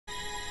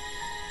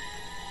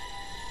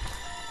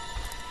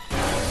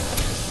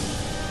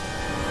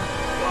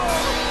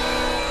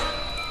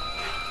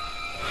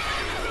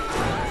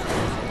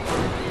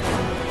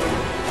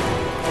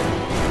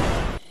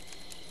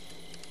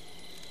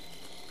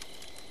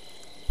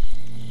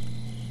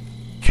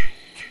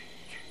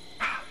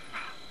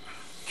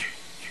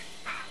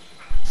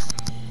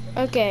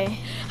Okay.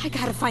 I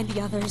gotta find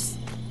the others.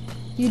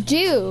 You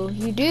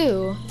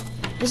do.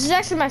 This is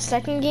actually my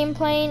second game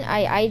playing.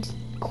 I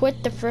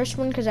quit the first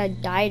one because I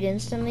died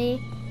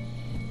instantly.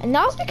 And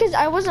that was because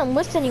I wasn't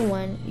with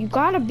anyone. You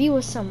gotta be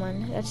with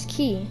someone. That's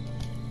key.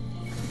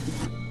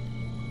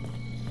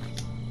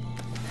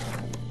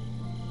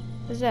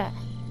 What's that?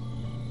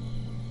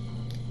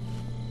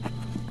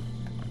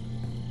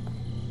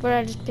 What did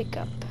I just pick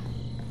up?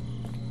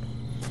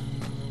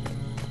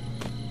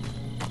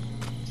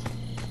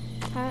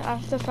 I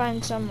have to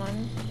find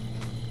someone.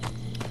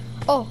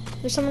 Oh,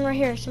 there's someone right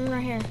here. Someone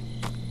right here.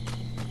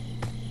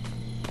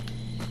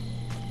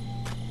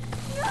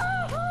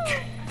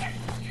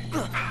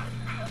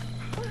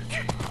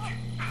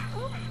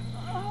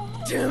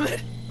 Damn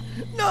it!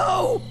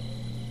 No!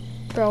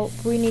 Bro,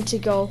 we need to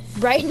go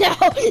right now.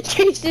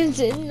 Jason's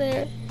in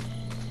there.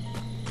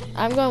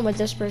 I'm going with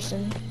this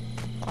person.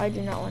 I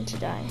do not want to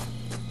die.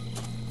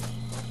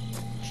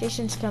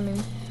 Jason's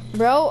coming.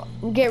 Bro,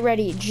 get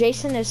ready.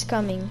 Jason is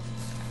coming.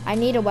 I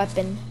need a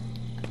weapon.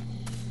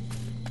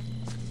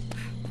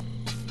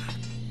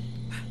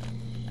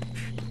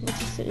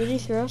 Did he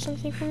throw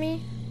something for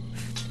me?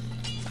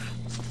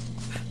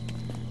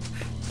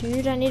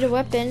 Dude, I need a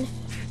weapon.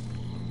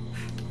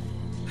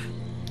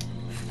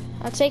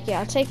 I'll take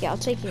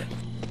it.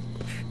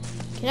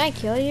 Can I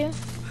kill you?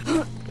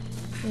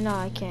 No,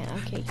 I can't.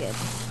 Okay, good.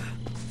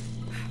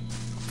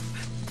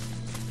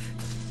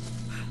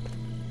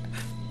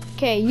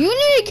 Okay, you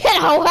need to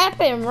get a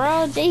weapon,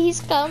 bro.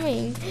 He's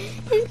coming.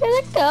 He's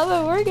gonna come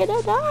and we're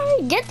gonna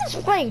die. Get this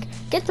plank.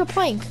 Get the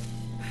plank.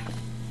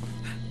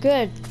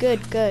 Good.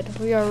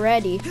 We are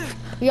ready.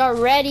 We are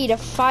ready to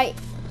fight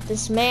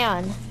this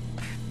man.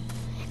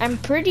 I'm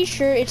pretty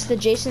sure it's the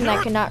Jason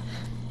that cannot...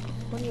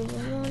 What are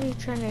you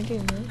trying to do,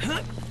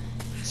 man?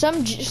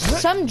 Some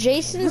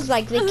Jasons,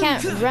 like, they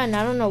can't run.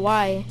 I don't know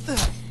why.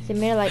 They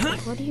made like,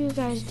 what are you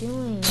guys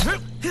doing?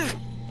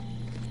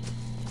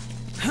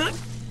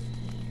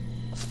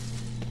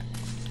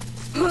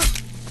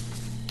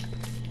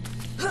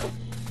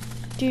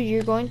 Dude,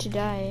 you're going to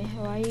die.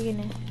 Why are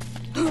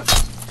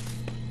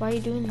you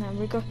doing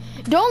that?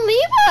 Don't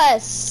leave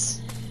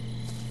us!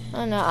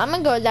 Oh no, I'm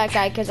gonna go with that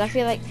guy because I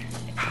feel like,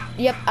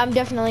 yep, I'm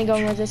definitely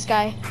going with this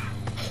guy.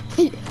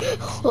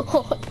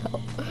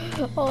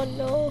 Oh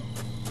no.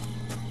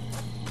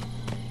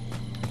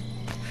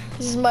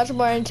 This is much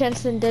more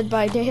intense than Dead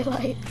by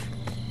Daylight.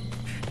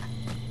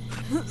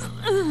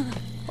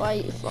 Why are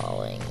you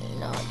falling?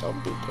 No,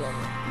 don't be doing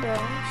it, bro.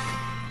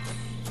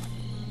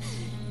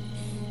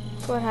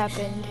 What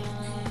happened?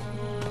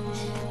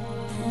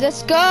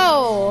 Let's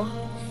go!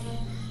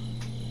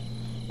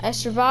 I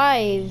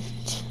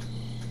survived.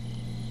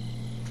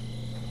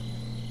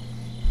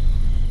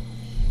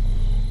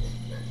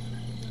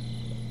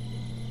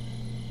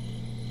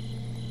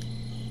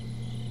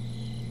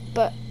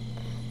 But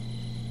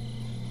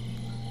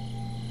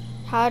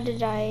how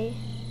did I?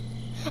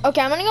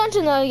 Okay, I'm gonna go into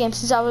another game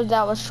since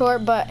that was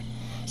short. But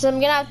so I'm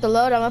gonna have to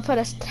load. I'm gonna put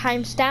a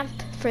timestamp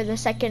for the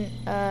second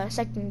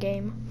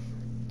game.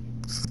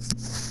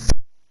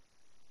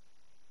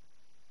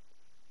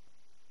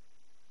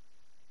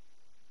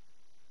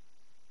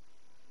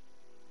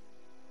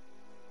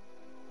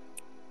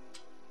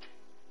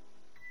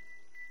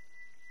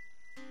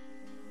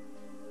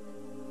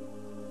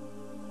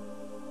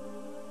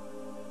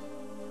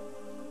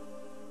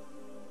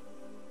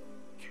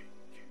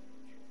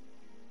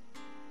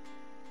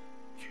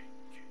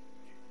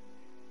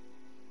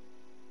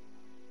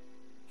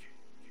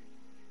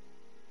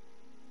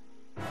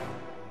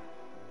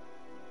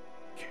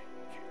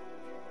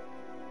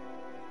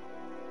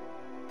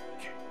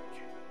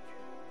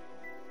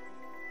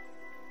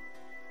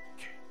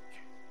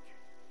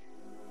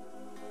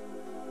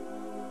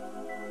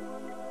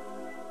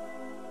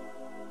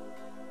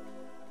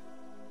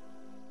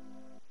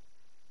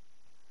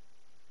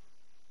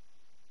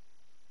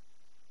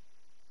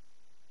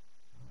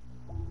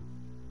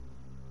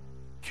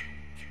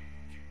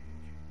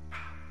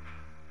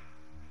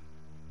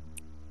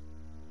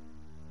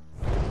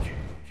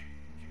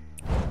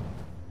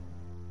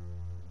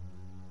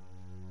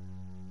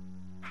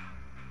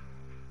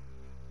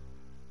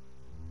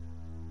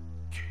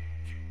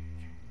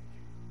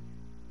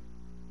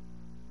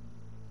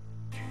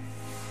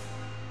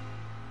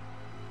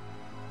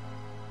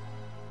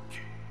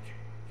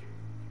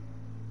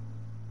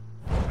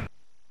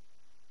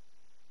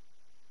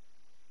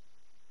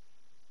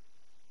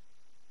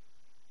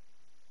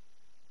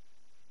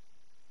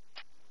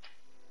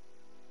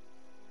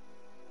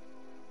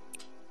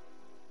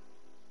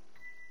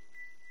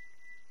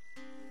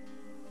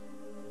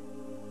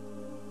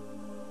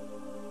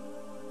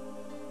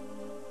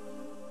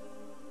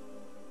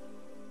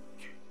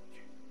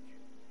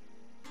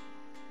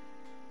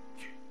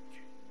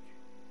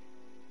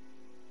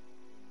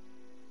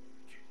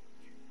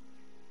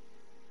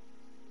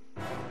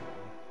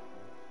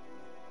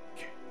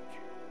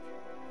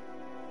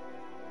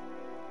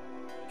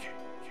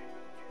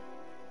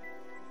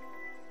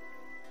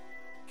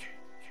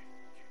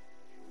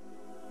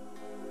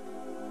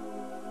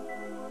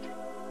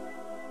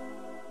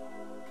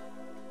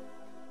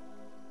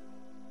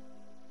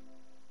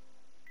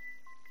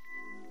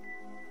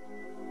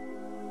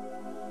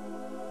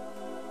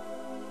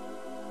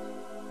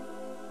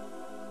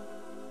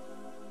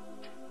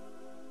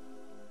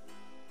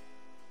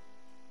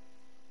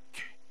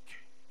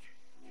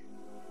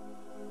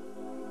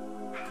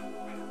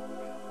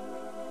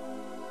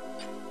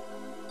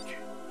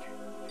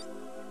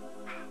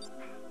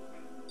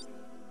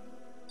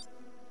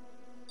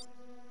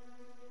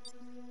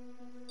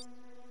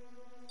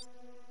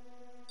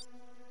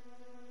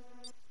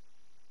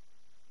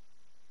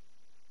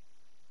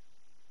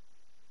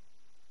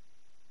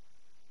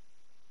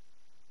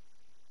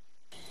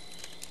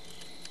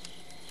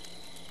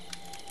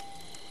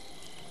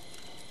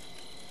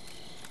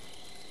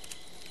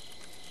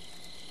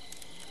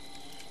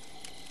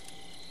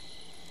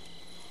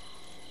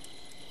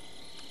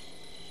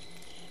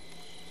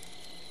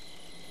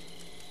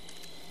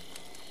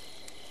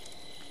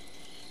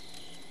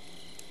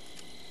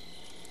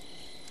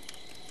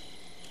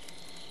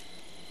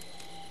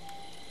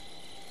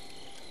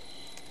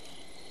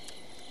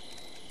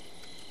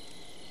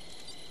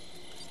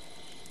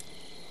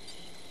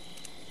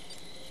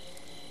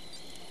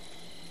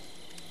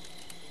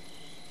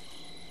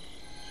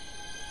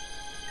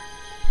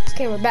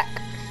 Okay, we're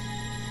back.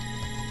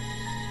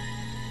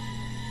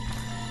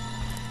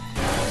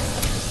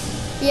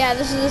 Yeah,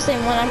 this is the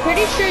same one. I'm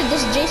pretty sure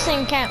this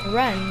Jason can't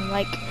run.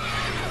 Like,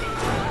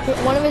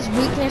 one of his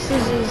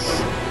weaknesses is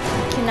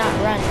he cannot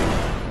run.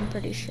 I'm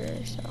pretty sure,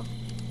 so.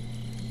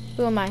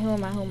 Who am I? Who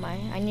am I? Who am I?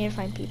 I need to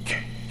find people.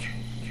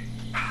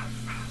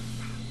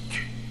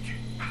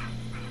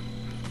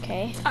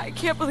 Okay. I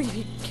can't believe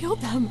he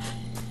killed them.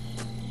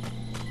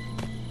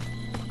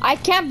 I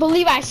can't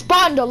believe I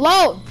spawned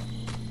alone.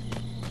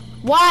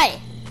 Why?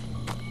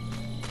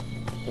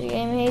 This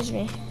game hates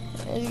me.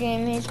 This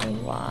game hates me.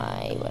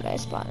 Why would I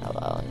spawn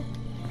alone?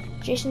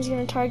 Jason's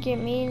gonna target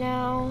me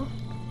now.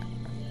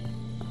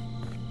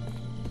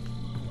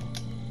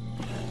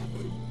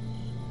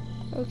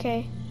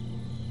 Okay.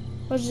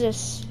 What's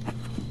this?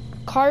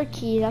 Car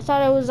keys. I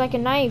thought it was like a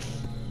knife.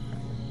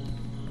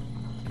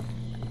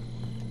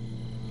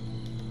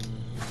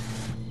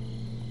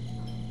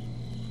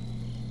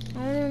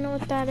 I don't even know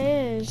what that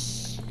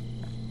is.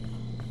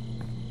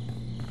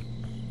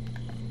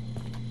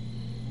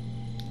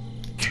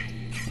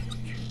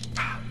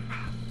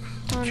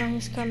 Oh no,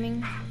 he's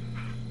coming.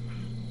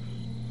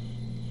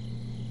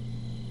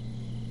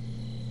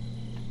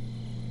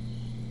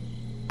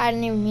 I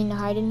didn't even mean to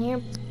hide in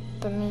here,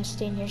 but I'm gonna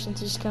stay in here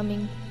since he's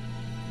coming.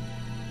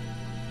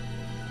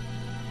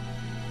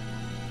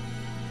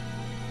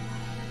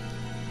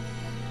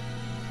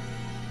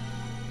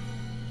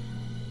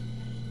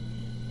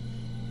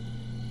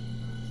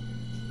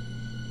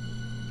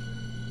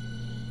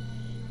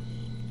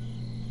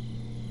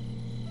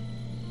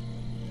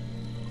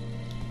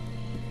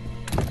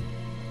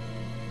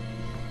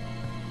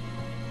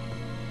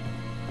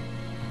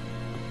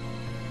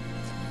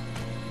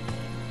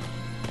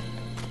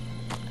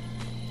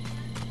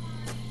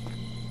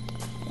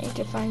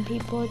 To find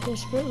people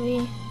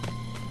desperately.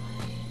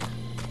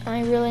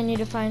 I really need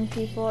to find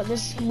people.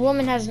 This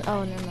woman has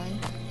oh, never mind.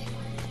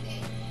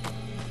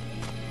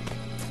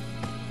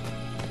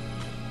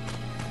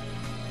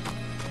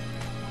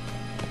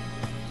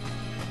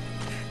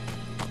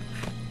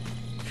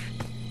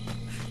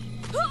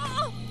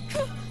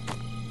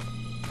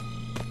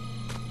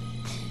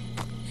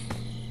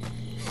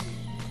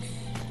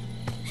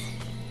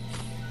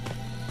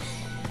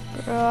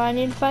 Bro, I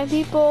need to find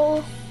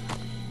people.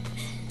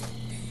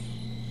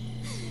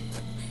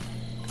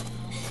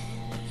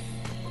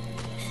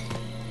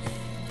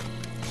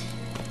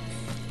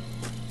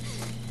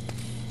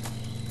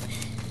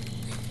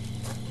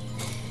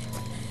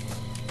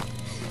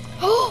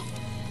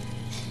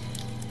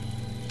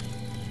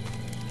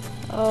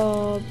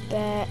 Oh,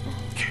 bet.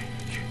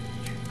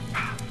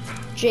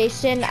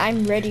 Jason,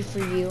 I'm ready for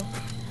you.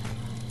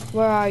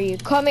 Where are you?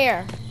 Come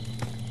here.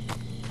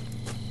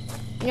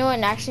 You know what?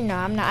 Actually, no,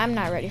 I'm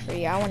not ready for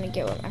you. I want to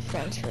get with my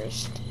friends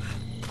first.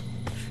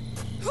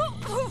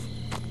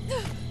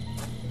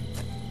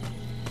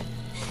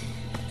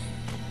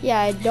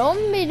 Yeah,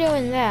 don't be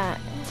doing that.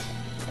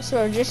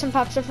 So Jason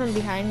pops up from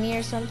behind me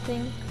or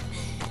something.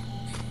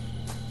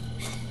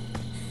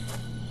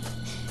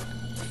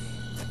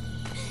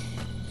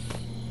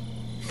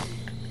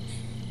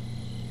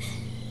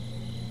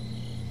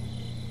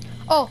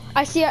 Oh,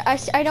 I see.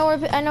 I know where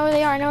they are.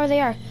 I know where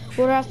they are.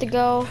 Where do I have to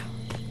go?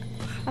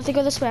 I have to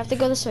go this way. I have to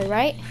go this way,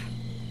 right?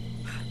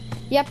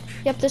 Yep.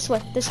 This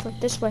way. This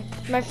way.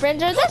 My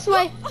friends are this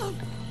way.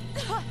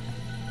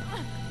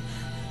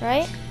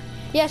 Right?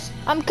 Yes,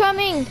 I'm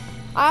coming.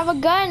 I have a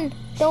gun.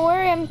 Don't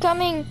worry, I'm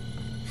coming.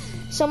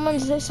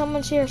 Someone's here.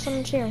 Someone's here.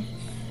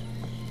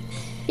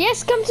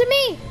 Yes, come to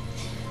me.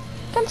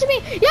 Come to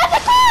me. Yes, a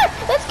car.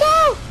 Let's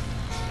go.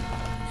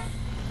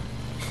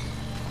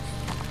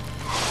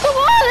 Come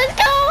on, let's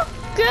go!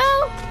 Go!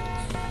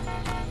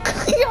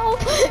 Go!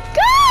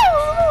 Go!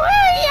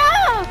 Hurry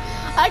up!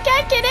 I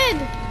can't get in!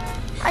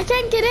 I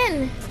can't get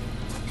in!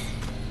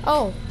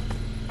 Oh.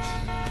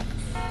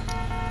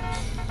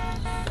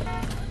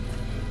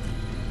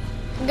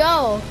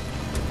 Go!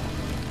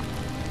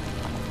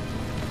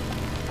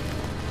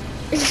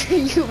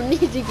 You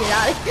need to get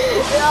out of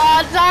here.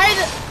 Oh, sorry!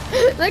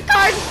 The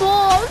car's full!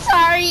 I'm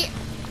sorry!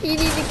 You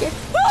need to get...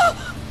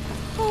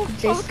 Oh,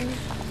 Jason?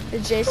 fuck.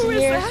 Is Jason Who is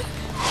here? that?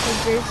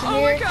 Is Jason Oh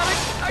here? my god,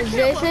 I Is can't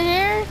Jason look.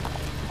 here?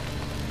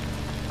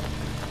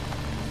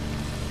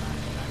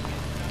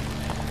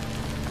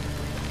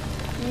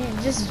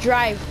 You just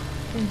drive.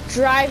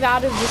 Drive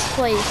out of this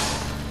place.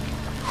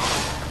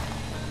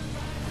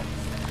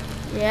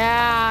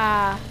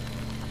 Yeah.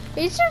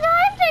 We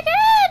survived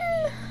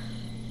again!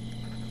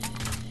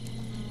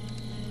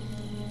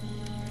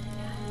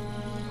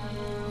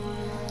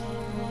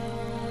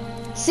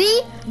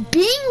 See?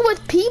 Being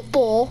with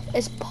people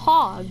is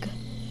pog.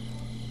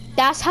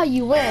 That's how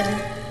you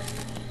win.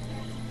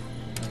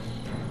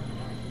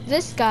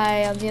 This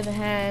guy, on the other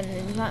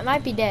hand,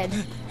 might be dead.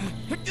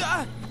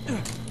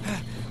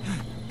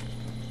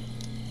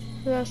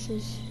 Who else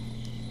is?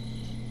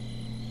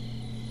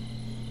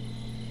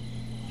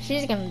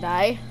 She's gonna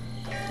die.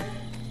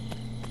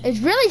 It's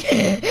really,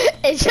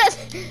 it's just,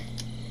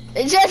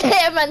 It's just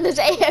him and this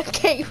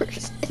AFK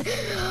person.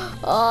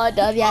 Oh,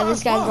 no, yeah,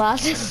 this guy's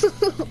lost.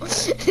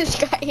 This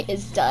guy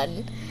is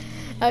done.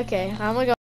 Okay, I'm gonna go.